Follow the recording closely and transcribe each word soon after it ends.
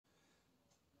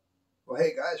Well,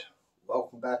 hey guys,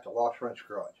 welcome back to Lost Wrench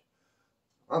Garage.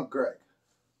 I'm Greg.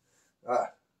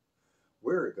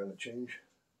 We're going to change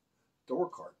door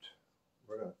cards.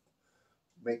 We're going to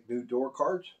make new door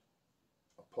cards,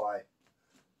 apply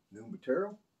new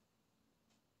material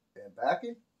and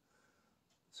backing.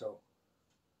 So,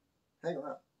 hang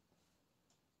around.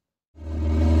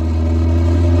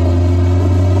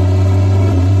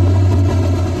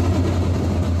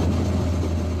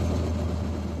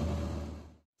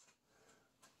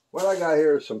 What I got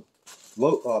here is some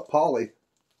poly,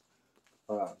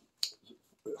 100%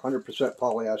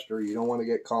 polyester. You don't want to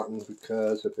get cotton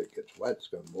because if it gets wet, it's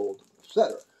going to mold,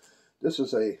 etc. This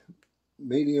is a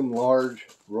medium large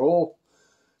roll,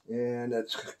 and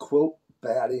it's quilt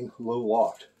batting low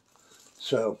loft.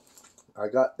 So I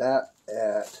got that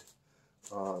at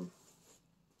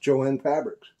Joanne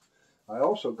Fabrics. I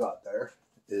also got there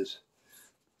is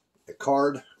a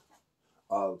card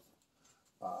of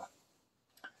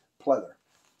pleather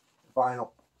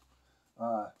vinyl.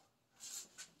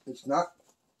 It's not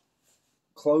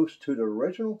close to the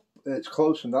original. It's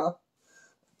close enough,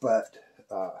 but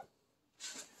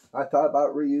I thought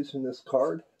about reusing this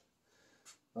card,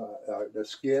 the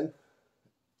skin,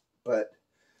 but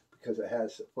because it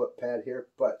has a foot pad here,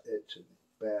 but it's in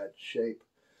bad shape.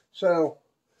 So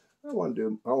I want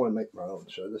to make my own.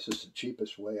 So this is the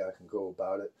cheapest way I can go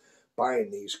about it. Buying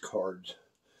these cards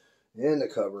and the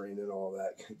covering and all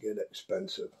that can get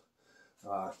expensive.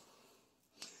 I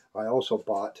also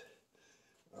bought,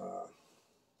 I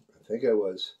think it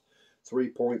was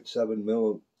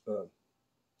 3.7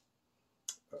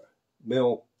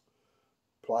 mil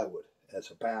plywood as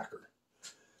a backer.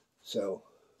 So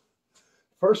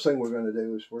first thing we're going to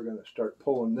do is we're going to start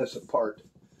pulling this apart.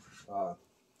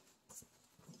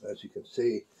 As you can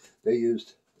see, they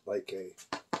used like a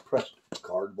pressed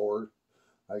cardboard,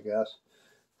 I guess.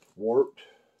 Warped,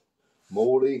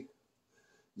 moldy,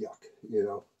 yuck, you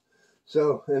know.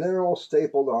 So, and they're all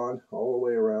stapled on all the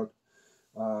way around.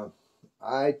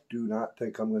 I do not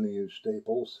think I'm going to use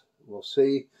staples. We'll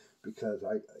see, because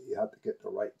you have to get the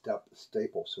right depth of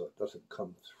staple so it doesn't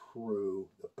come through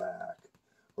the back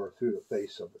or through the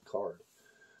face of the card.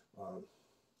 I'm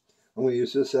going to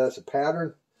use this as a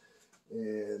pattern,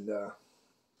 and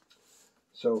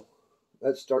so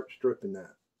let's start stripping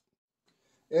that.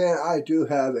 And I do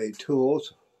have a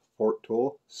fork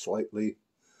tool, slightly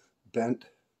bent.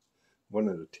 One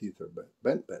of the teeth are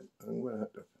bent. I'm going to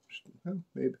have to,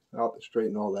 maybe I'll have to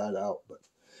straighten all that out, but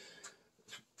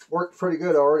it's worked pretty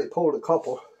good. I already pulled a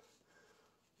couple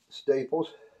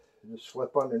staples. Just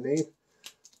slip underneath,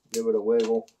 give it a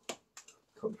wiggle,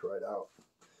 comes right out.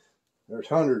 There's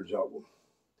hundreds of them.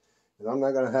 And I'm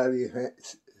not going to have you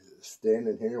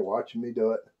standing here watching me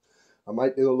do it. I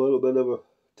might do a little bit of a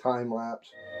time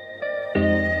lapse.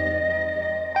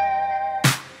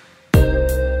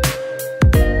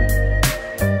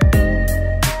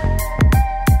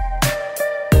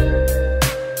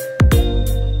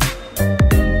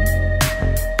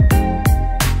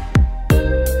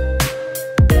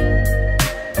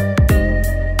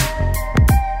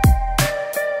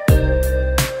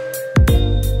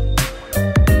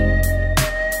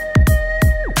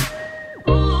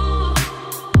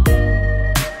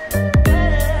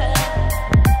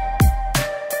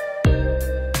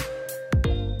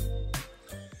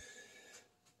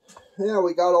 Yeah,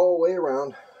 we got all the way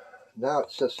around. Now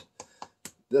it's just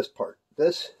this part.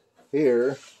 This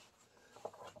here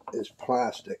is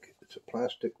plastic. It's a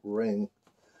plastic ring,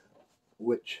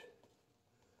 which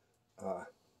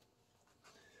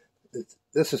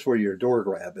this is where your door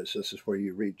grab is. This is where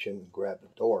you reach in and grab the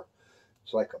door.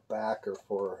 It's like a backer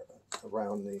for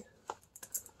around the.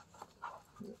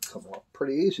 Come off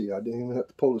pretty easy. I didn't even have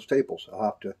to pull the staples.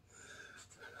 I'll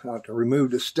have to remove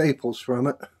the staples from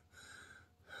it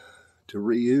to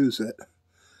reuse it,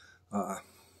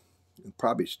 and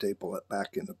probably staple it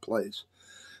back into place.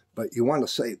 But you want to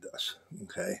save this,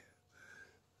 okay?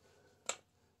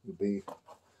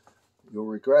 You'll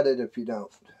regret it if you don't.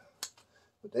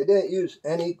 But they didn't use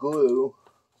any glue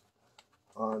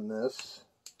on this.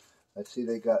 I see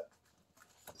they got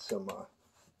some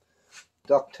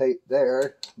duct tape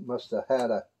there. Must have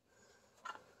had a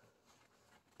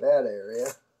bad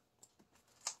area,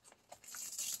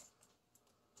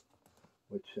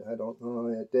 which I don't know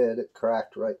if it did. It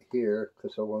cracked right here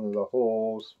because of one of the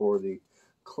holes for the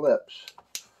clips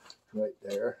right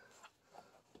there.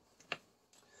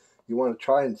 You want to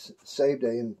try and save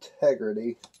the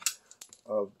integrity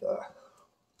of the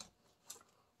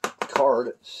card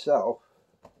itself,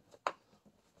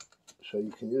 so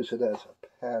you can use it as a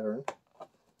pattern.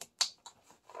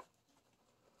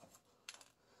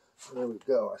 There we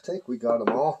go. I think we got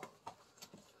them all.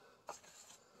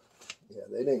 Yeah,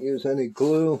 they didn't use any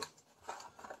glue.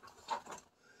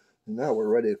 And now we're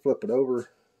ready to flip it over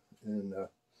and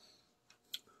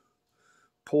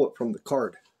pull it from the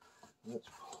card. Let's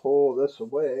pull this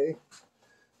away.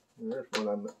 There's one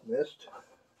I missed.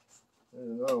 There's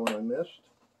another one I missed.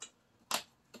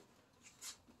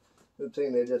 Good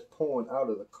thing they just pulling out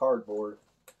of the cardboard.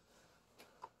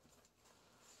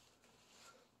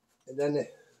 And then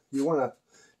you want to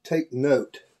take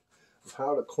note of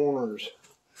how the corners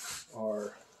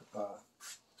are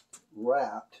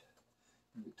wrapped.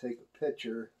 You can take a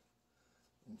picture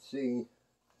and see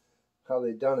how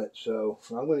they done it. So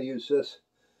I'm going to use this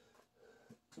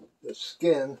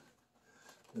skin,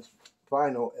 this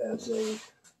vinyl, as a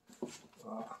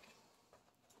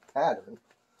pattern.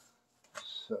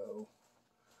 So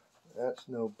that's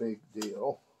no big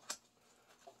deal.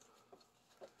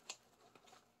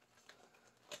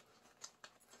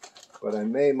 But I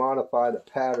may modify the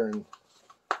pattern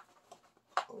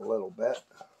a little bit.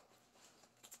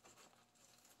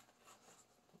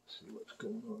 Let's see what's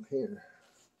going on here.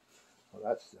 Well,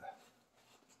 that's the...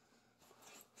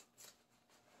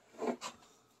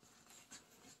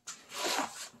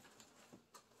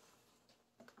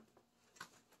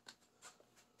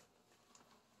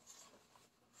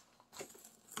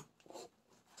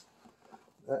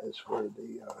 That is where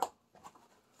the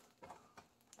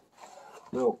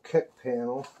little kick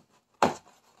panel,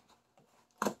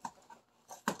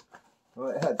 well,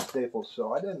 it had staples,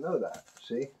 so I didn't know that.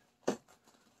 See?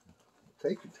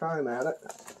 Take your time at it.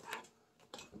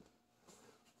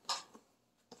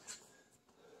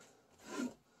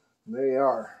 They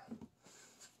are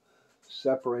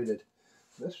separated.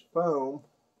 This foam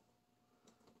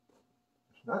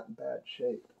is not in bad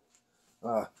shape.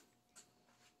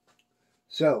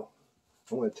 So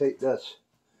I'm going to take this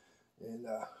and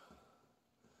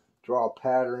draw a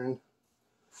pattern,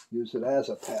 use it as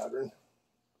a pattern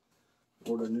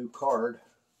for the new card.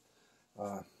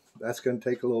 That's going to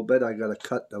take a little bit. I got to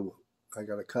cut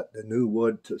the new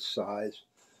wood to size,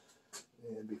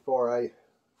 and before I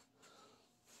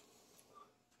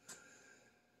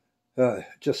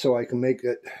just so I can make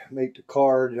the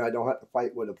card and I don't have to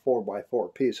fight with a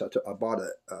 4x4 piece. I bought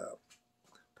a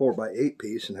 4x8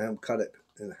 piece and have them cut it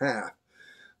in half,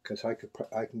 because I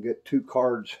can get 2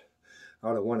 cards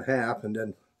out of 1/2, and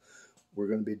then we're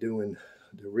going to be doing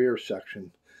the rear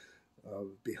section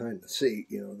of behind the seat,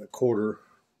 you know, the quarter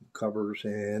covers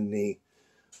and the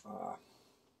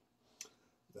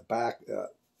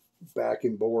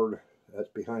backing board that's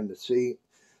behind the seat.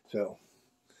 So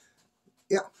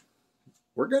yeah,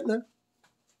 we're getting there.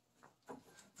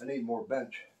 I need more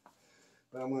bench,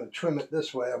 but I'm going to trim it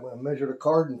this way. I'm going to measure the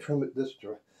card and trim it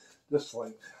this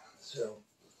length. So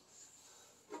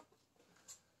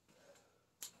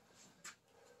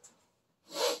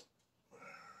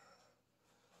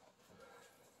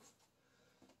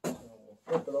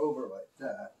flip it over like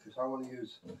that, because I want to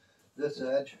use this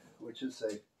edge, which is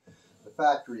the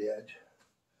factory edge,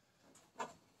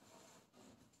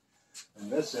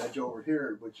 and this edge over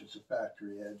here, which is the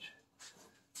factory edge,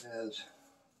 as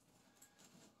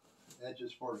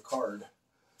edges for the card.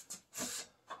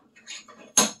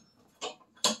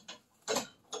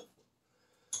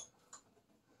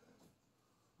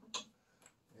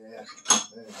 Yeah,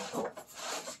 there you go.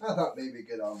 I thought maybe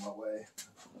get out of my way.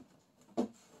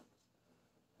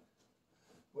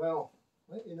 Well,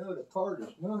 let you know the card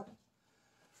is not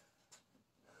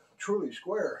truly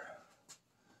square.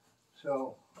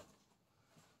 So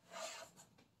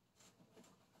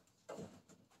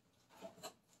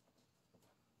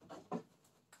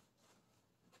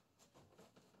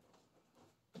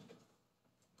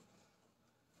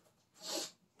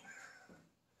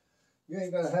you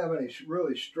ain't gonna have any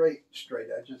really straight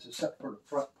edges except for the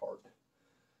front part.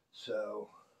 So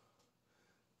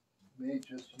may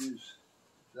just use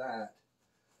that.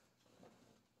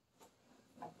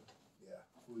 Yeah,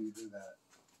 will you do that?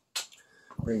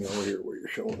 Bring it over here where you're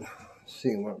showing,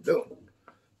 seeing what I'm doing.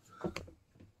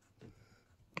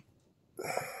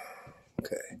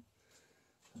 Okay.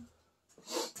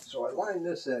 So I line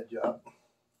this edge up.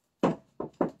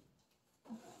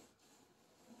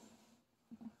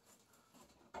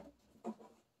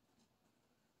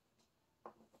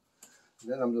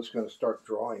 Then I'm just going to start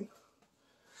drawing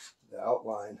the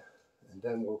outline, and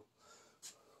then we'll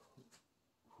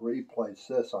replace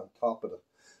this on top of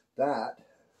that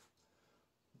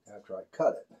after I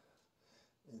cut it,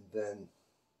 and then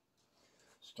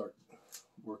start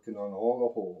working on all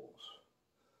the holes.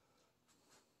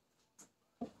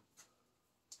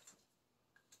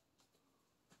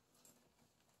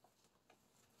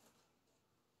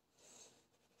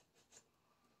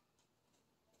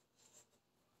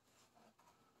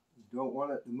 Don't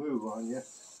want it to move on you.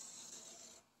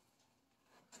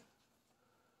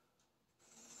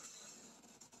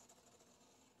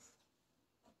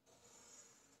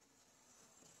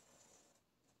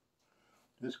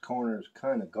 This corner is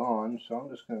kind of gone, so I'm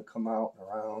just going to come out and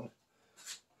around.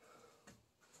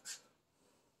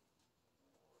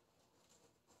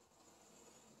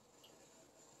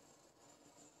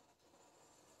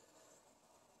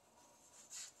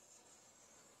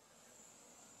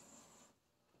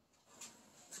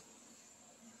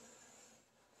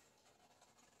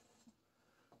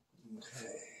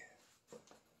 Okay.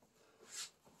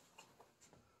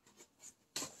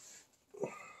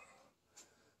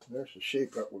 There's the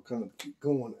shape that we're going to keep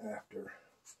going after.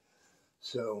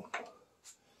 So,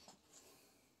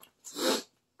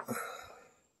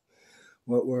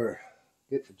 what we're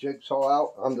get the jigsaw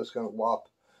out, I'm just going to lop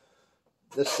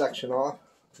this section off.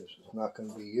 This is not going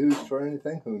to be used for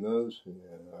anything. Who knows? Yeah,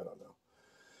 I don't know.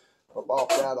 I'll lop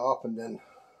that off and then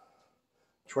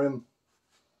trim.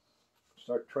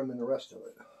 Start trimming the rest of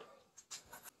it.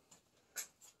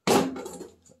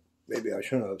 Maybe I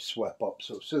shouldn't have swept up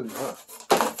so soon, huh?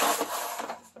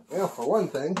 Well, for one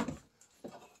thing,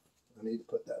 I need to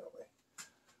put that away.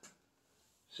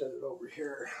 Set it over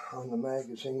here on the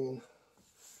magazine.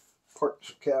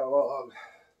 Parts catalog.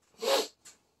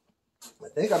 I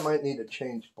think I might need to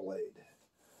change blade,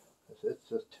 because it's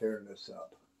just tearing this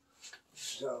up.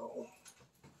 So,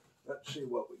 let's see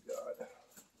what we got.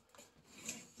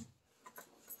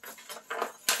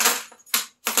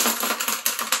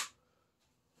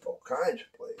 All kinds of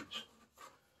blades.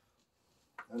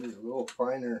 I need a little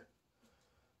finer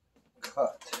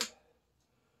cut.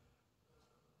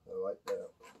 I like that.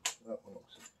 That one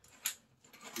looks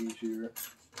easier.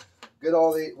 Get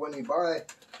all the, when you buy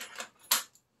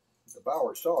the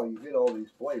Bauer saw, you get all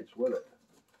these blades with it.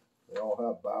 They all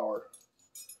have Bauer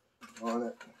on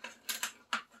it.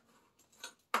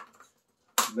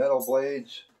 Metal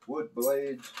blades, wood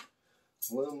blades,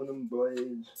 aluminum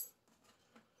blades.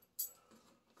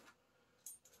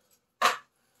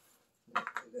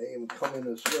 They even come in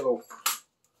this little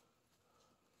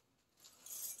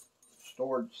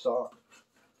storage sock.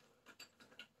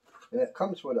 And it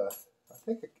comes with a, I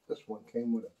think this one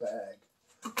came with a bag.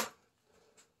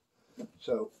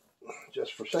 So,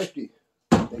 just for safety,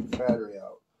 take the battery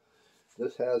out.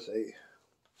 This has a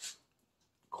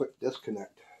quick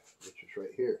disconnect, which is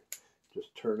right here.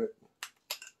 Just turn it,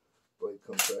 blade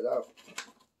comes right out.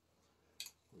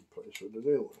 Replace with a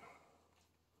new one.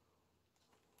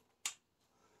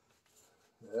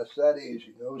 That's that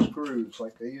easy, no screws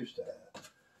like they used to have.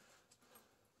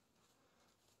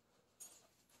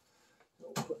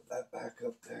 We'll put that back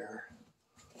up there.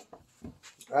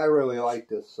 I really like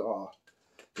this saw,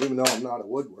 even though I'm not a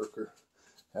woodworker.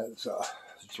 It has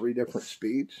 3 different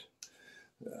speeds.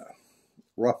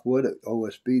 Rough wood at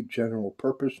OSB, general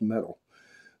purpose, metal.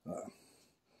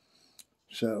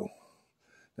 So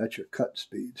that's your cut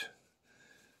speeds.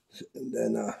 And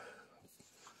then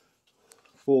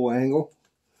full angle.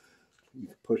 You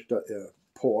can push that,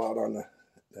 pull out on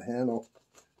the handle,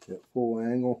 get full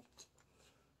angle,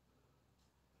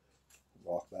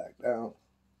 walk back down.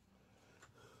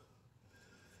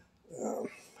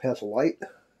 Has a light,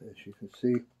 as you can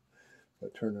see. If I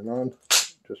turn it on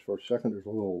just for a second, there's a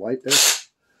little light there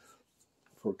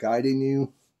for guiding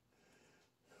you.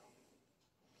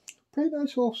 Pretty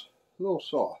nice little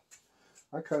saw.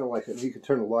 I kind of like it. You can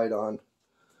turn the light on.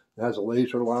 It has a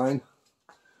laser line,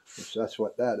 which that's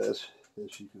what that is,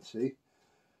 as you can see.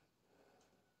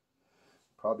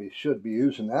 Probably should be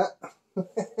using that.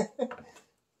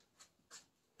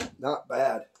 Not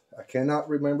bad. I cannot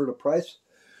remember the price.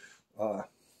 I'm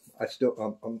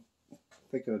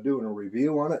thinking of doing a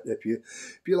review on it. If you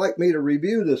like me to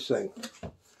review this thing,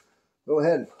 go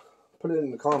ahead and put it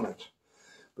in the comments.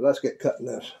 But let's get cutting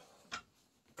this.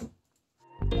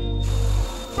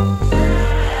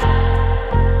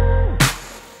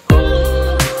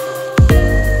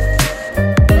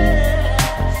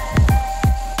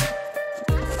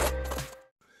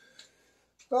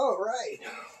 All right,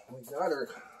 we got her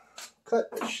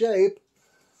cut to shape.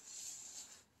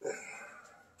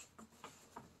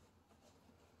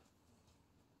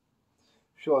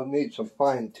 She'll need some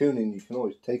fine tuning. You can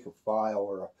always take a file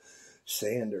or a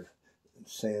sander and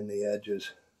sand the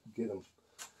edges, get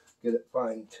it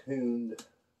fine tuned.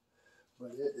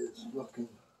 But it is looking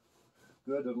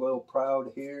good. A little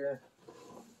proud here,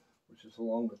 which is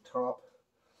along the top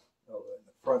of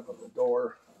the front of the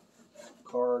door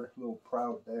card. A little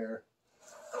proud there.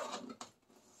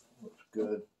 Looks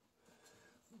good.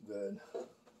 Good.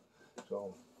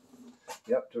 So,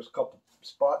 yep, just a couple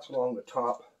spots along the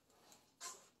top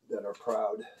that are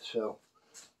proud. So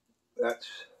that's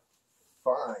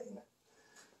fine.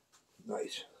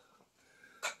 Nice.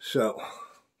 So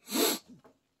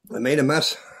I made a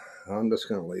mess. I'm just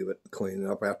going to leave it, clean it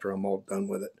up after I'm all done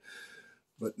with it.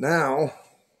 But now,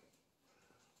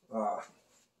 I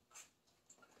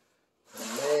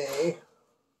may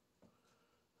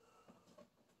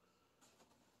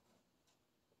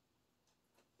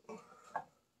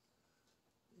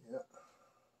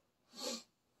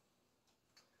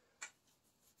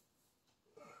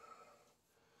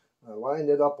I lined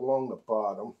it up along the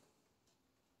bottom.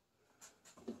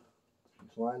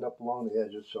 It's lined up along the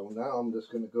edges, so now I'm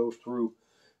just going to go through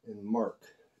and mark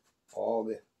all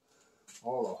the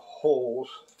holes.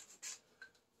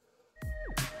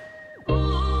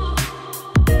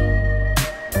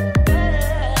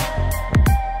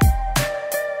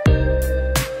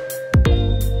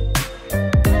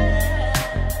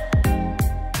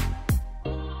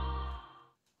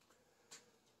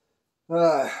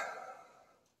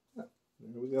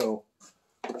 There we go.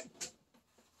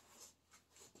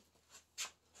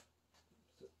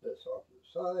 Set this off to the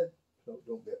side so it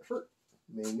don't get hurt.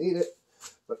 You may need it,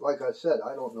 but like I said,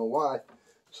 I don't know why.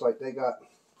 It's like they got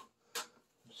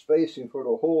spacing for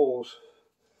the holes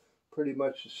pretty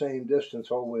much the same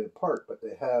distance all the way apart, but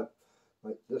they have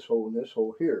like this hole and this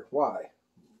hole here. Why?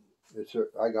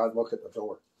 I got to look at the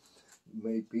door.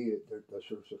 Maybe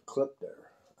there's a clip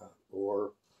there,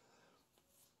 or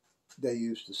they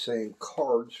used the same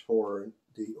cards for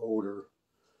the older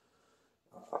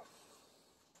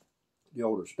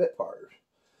Spitfires,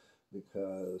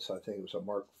 because I think it was a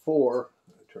Mark IV.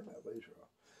 I turn that laser off.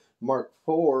 Mark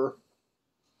IV,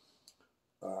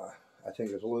 I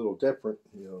think is a little different.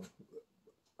 You know,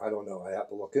 I don't know. I have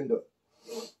to look into it.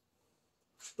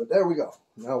 But there we go.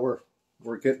 Now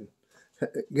we're getting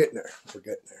there. We're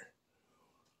getting there.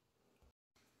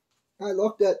 I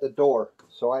looked at the door,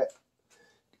 so I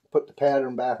put the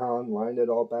pattern back on, lined it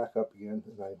all back up again,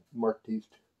 and I marked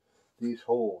these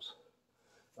holes.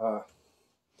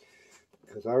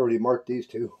 Because I already marked these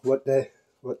two. What they're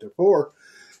for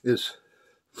is,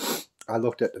 I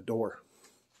looked at the door.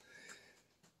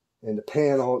 And the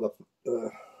panel,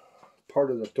 the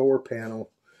part of the door panel,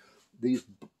 these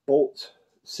bolts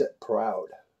sit proud.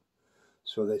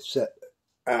 So they sit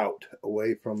out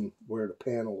away from where the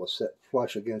panel was set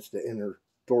flush against the inner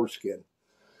door skin.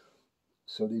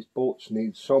 So these bolts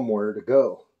need somewhere to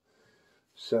go.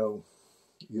 So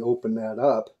you open that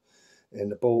up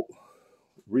and the bolt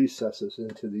recesses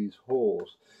into these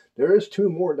holes. There is two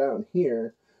more down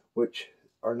here which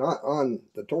are not on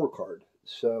the door card.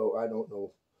 So I don't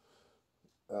know.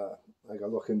 I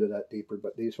gotta look into that deeper,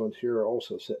 but these ones here are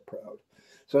also sit proud.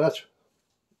 So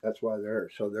that's why they're,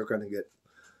 so they're going to get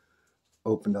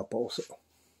opened up also.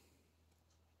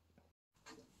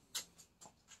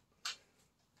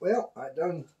 Well, I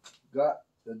done got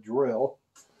the drill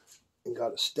and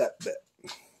got a step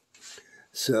bit.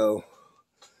 So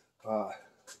I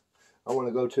want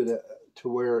to go to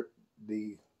where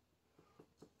the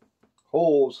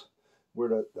holes, where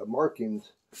the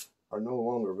markings are no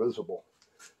longer visible.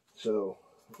 So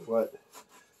what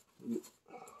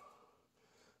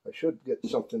I should get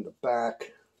something to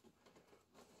back.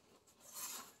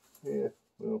 Yeah,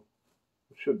 well,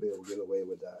 I should be able to get away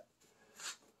with that.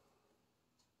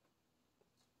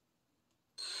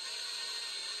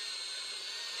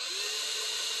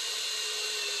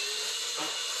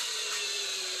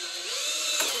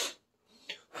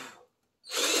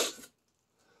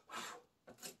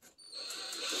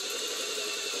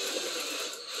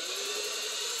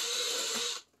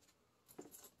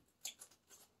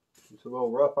 It's a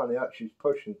little rough on the outside. She's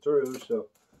pushing through, so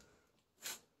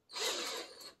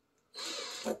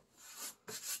I'm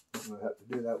going to have to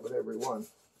do that with every one.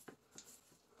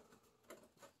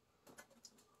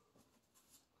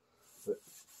 But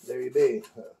there you be.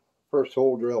 First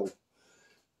hole drilled.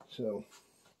 So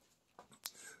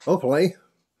hopefully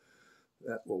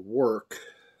that will work.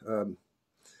 I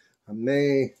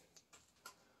may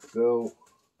go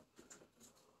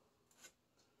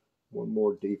one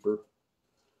more deeper.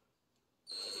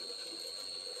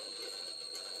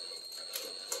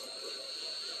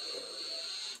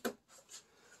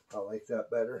 I like that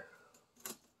better.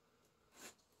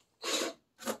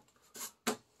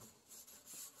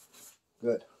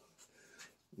 Good.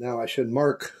 Now I should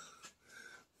mark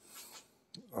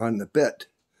on the bit.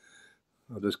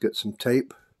 I'll just get some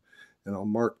tape and I'll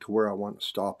mark to where I want to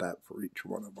stop at for each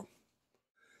one of them.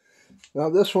 Now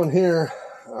this one here,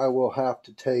 I will have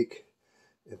to take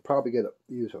and probably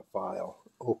use a file,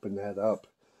 open that up.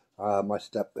 My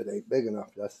step bit ain't big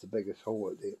enough. That's the biggest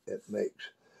hole it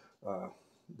makes.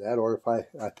 that, or if I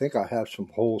think I have some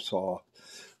hole saw,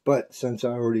 but since I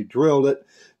already drilled it,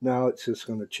 now it's just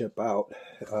going to chip out.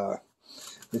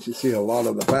 As you see, a lot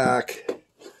of the back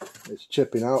is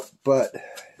chipping out, but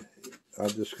I'm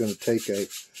just going to take a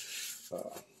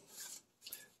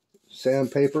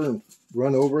sandpaper and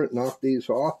run over it, knock these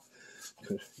off,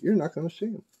 because you're not going to see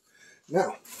them.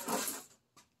 Now,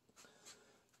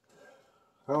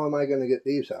 how am I going to get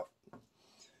these out?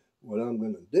 What I'm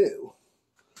going to do,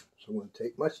 so I'm going to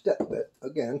take my step bit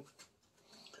again,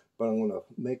 but I'm going to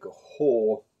make a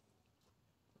hole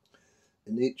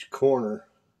in each corner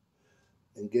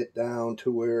and get down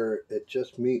to where it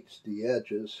just meets the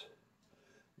edges.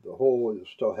 The hole, you'll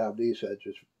still have these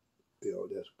edges, you know,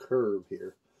 this curve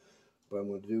here. But I'm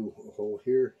going to do a hole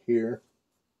here, here,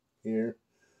 here,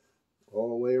 all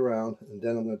the way around. And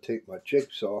then I'm going to take my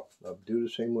jigsaw. I'll do the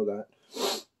same with that.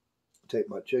 Take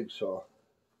my jigsaw,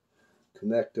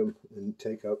 connect them, and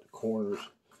take out the corners.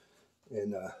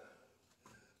 And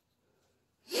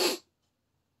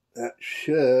that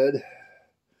should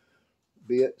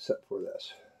be it, except for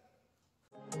this.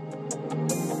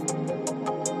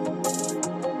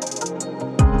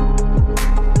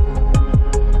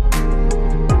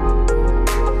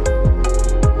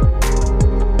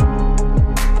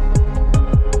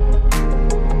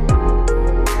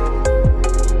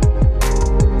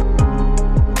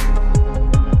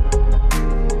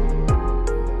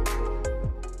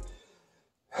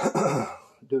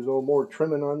 Do a little more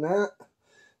trimming on that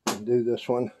and do this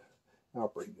one. I'll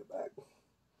bring you back.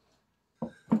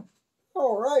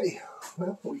 Alrighty,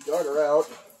 well, we got her out.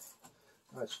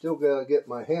 I still gotta get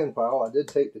my hand file. I did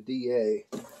take the DA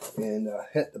and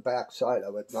hit the back side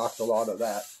of it, knocked a lot of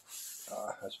that.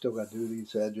 I still gotta do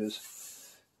these edges,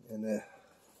 and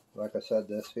like I said,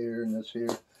 this here and this here,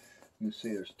 you see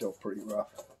they're still pretty rough.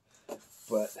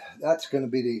 But that's gonna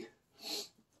be the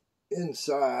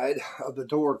inside of the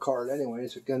door card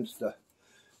anyways, against the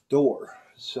door.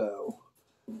 So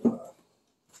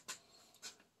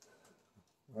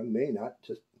I may not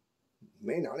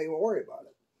even worry about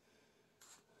it.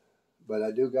 But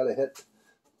I do got to hit,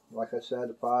 like I said,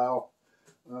 the file.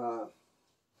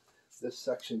 This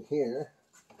section here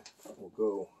will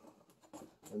go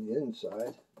on the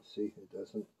inside. See, it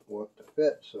doesn't want to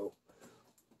fit, so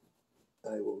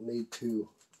I will need to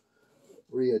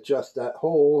readjust that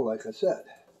hole, like I said.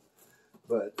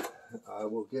 But I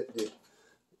will get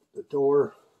the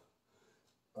door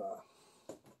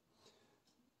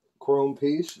chrome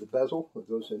piece, the bezel that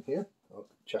goes in here. I'll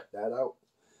check that out.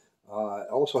 I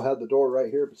also have the door right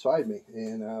here beside me,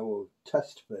 and I will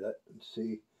test fit it and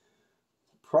see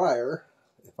prior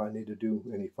if I need to do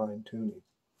any fine tuning.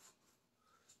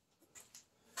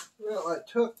 Well, I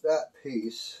took that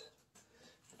piece.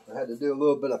 I had to do a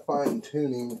little bit of fine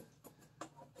tuning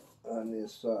on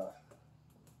this.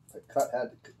 I cut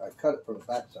it from the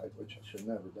back side, which I should have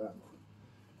never done,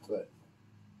 but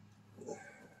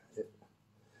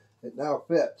it now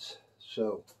fits,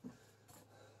 so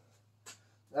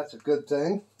that's a good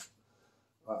thing.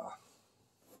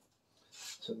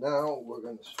 So now we're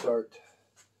going to start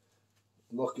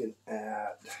looking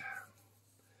at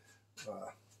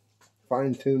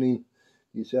fine-tuning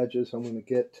these edges. I'm going to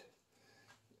get,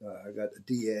 I got the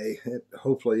DA,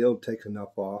 hopefully it'll take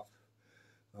enough off.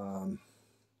 And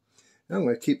I'm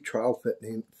going to keep trial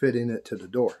fitting it to the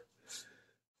door.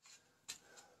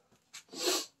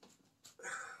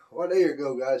 Well, there you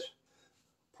go, guys.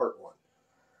 Part 1.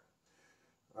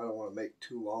 I don't want to make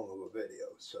too long of a video,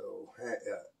 so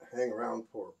hang around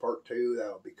for part 2.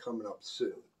 That'll be coming up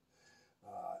soon.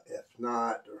 If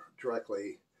not,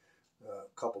 directly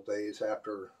a couple days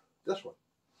after this one.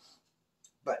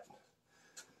 But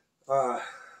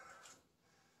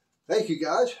thank you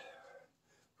guys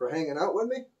for hanging out with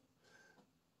me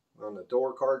on the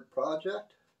door card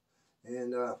project.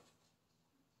 And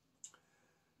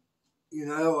you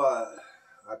know,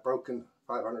 I've broken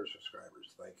 500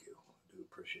 subscribers. Thank you. I do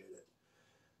appreciate it.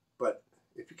 But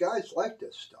if you guys like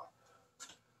this stuff,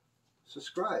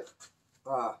 subscribe.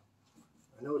 I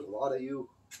know there's a lot of you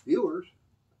viewers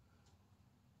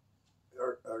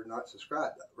are not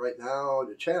subscribed. Right now,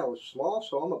 the channel is small,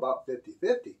 so I'm about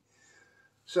 50-50.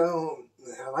 So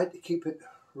I like to keep it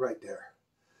right there.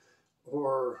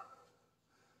 Or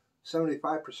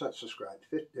 75% subscribed,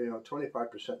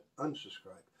 25%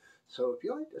 unsubscribed. So if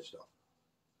you like this stuff,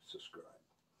 subscribe.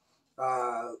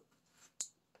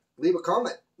 Leave a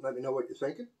comment. Let me know what you're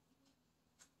thinking.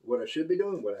 What I should be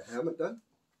doing, what I haven't done.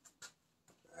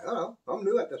 I don't know. I'm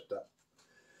new at this stuff.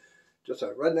 Just a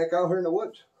redneck out here in the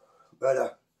woods.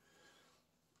 But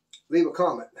leave a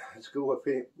comment. It's a good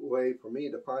way for me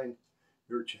to find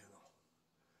your channel.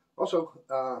 Also,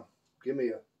 give me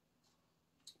a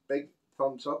big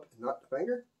thumbs up and not the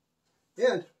finger.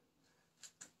 And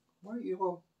why don't you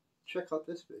all check out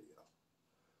this video.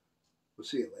 We'll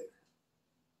see you later.